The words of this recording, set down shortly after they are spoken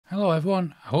Hello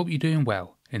everyone, I hope you're doing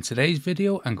well. In today's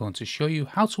video I'm going to show you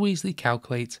how to easily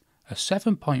calculate a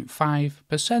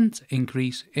 7.5%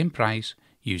 increase in price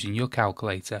using your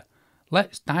calculator.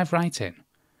 Let's dive right in.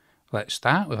 Let's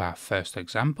start with our first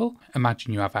example.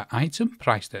 Imagine you have an item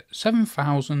priced at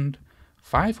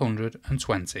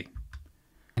 $7,520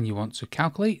 and you want to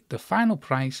calculate the final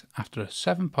price after a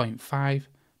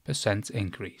 7.5%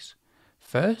 increase.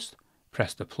 First,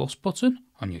 press the plus button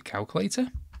on your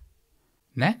calculator.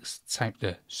 Next, type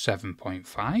the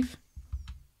 7.5,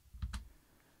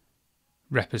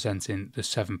 representing the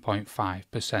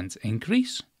 7.5%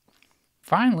 increase.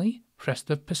 Finally, press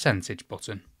the percentage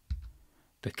button.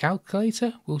 The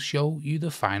calculator will show you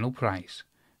the final price.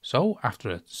 So, after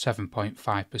a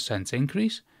 7.5%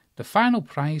 increase, the final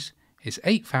price is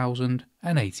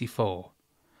 $8,084.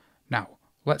 Now,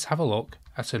 let's have a look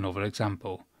at another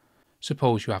example.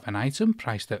 Suppose you have an item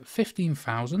priced at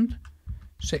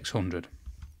 $15,600.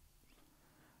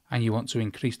 and you want to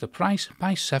increase the price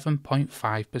by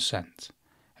 7.5%.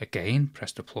 Again,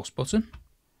 press the plus button,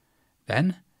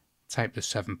 then type the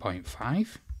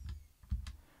 7.5,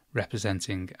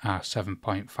 representing our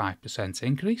 7.5%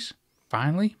 increase.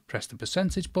 Finally, press the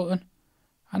percentage button,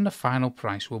 and the final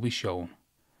price will be shown.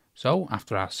 So,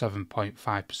 after our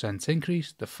 7.5%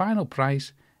 increase, the final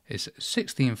price is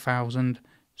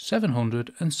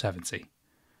 $16,770.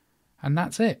 And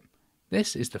that's it.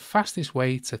 This is the fastest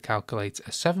way to calculate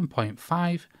a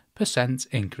 7.5%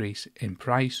 increase in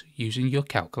price using your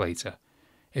calculator.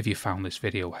 If you found this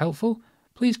video helpful,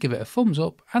 please give it a thumbs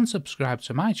up and subscribe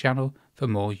to my channel for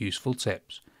more useful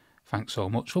tips. Thanks so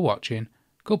much for watching,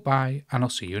 goodbye, and I'll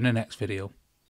see you in the next video.